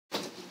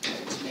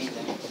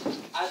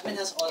admin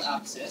has all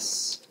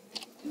access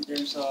in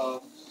terms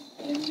of,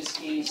 in this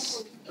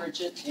case,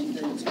 purchase in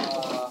terms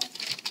of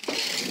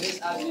this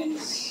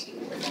admin's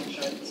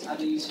function, this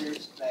admin user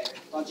supplier,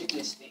 project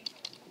listing,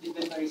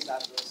 inventory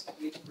status,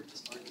 create a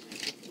purchase order.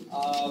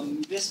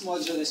 This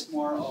module is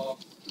more of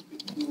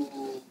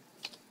to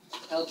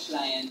help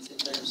clients in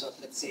terms of,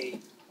 let's say,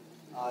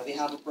 they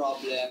have a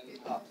problem.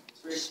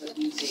 First, let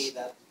me say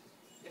that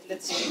if,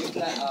 let's say,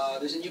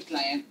 there's a new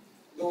client,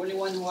 the only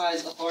one who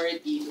has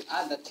authority to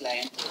add that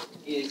client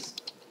is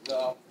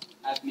the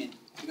admin,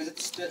 because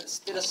it's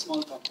still a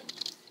small company.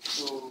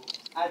 So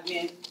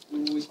admin,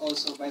 who is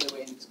also, by the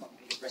way, in this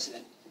company, the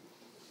president.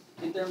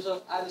 In terms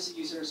of add as a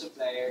user or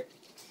supplier,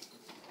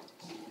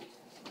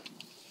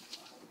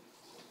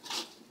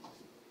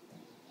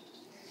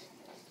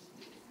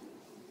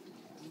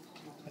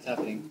 what's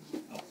happening?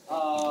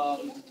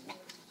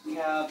 we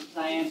have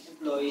client,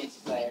 employee, and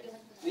supplier.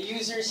 The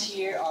users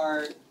here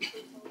are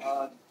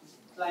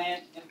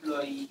client,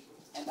 employee,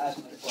 and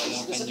admin.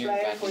 The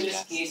supplier for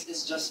this case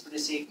is just for the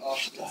sake of,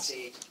 let's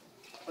say,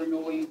 for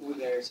knowing who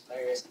their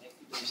supplier is and if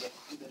there's a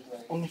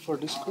inventory. Only for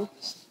this group?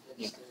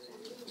 Yeah.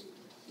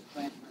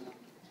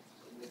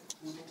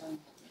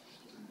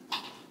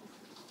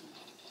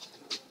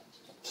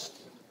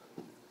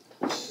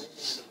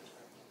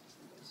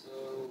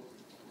 So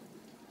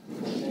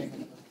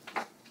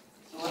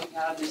what we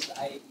have is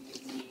the ID,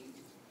 name,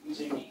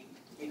 username,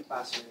 pin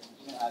password,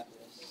 email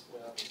address, the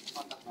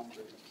contact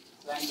number,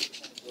 client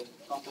representative,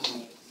 company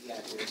name, the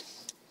address.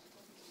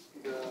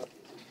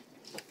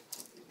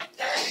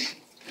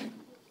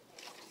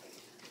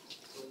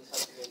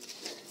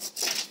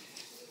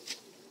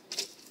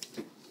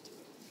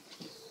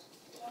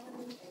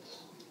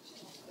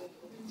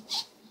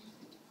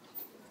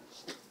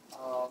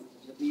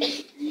 Let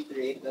me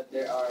reiterate that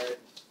there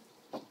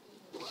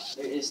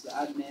is the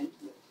admin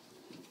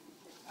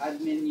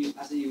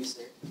as a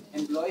user,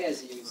 employee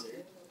as a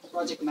user,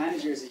 project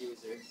manager as a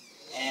user,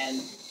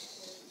 and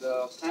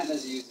the client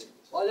as a user.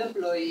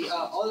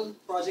 All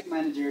project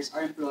managers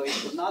are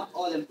employees, but not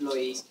all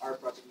employees are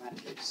project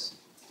managers.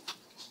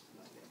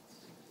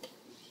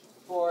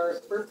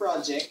 Per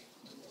project,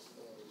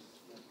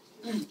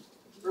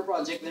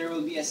 there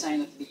will be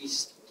assigned at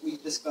least,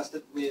 we've discussed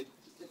it with,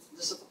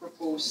 this is a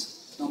proposed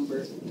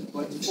number,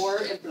 but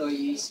 4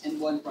 employees and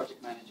 1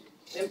 project manager.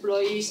 The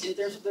employees, in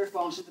terms of their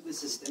function to the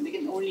system, they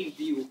can only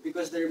view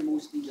because they're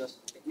mostly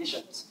just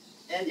technicians.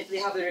 And if they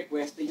have a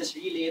request, they just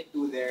relay it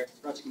to their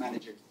project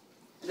manager.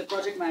 And the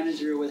project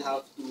manager will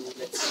have to,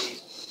 let's say,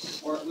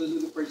 or will do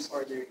the purchase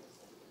order.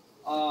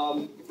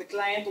 If the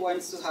client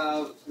wants to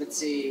have, let's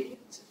say,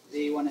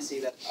 they want to say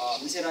that,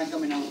 nasiraan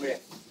kami ng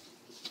ref,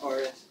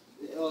 or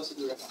they also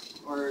do ref,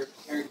 or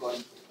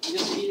aircon, you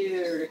just relay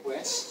their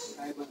request.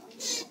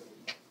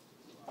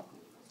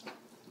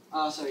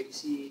 Sorry,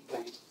 see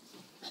client.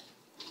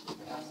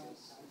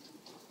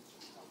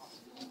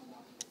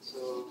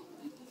 So,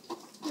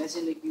 let's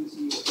say like you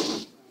see.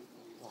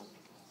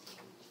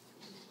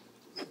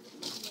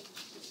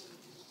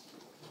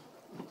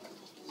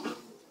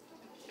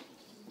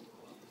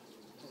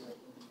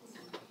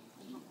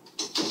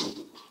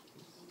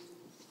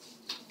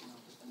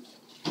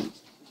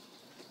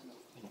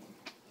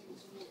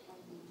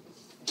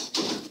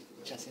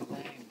 Just in time.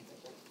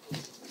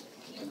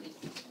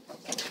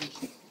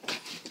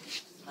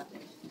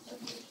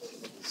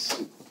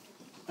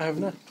 I have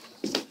not.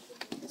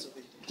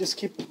 Just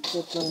keep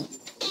that long.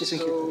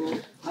 So,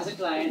 as a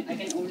client, I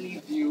can only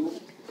view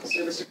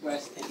service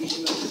request and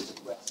issue a service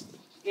request.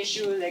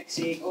 Issue, like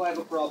saying, oh, I have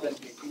a problem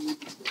here. Can you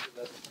please go to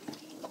that?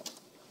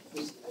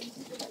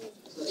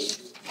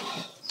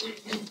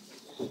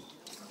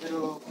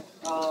 Pero,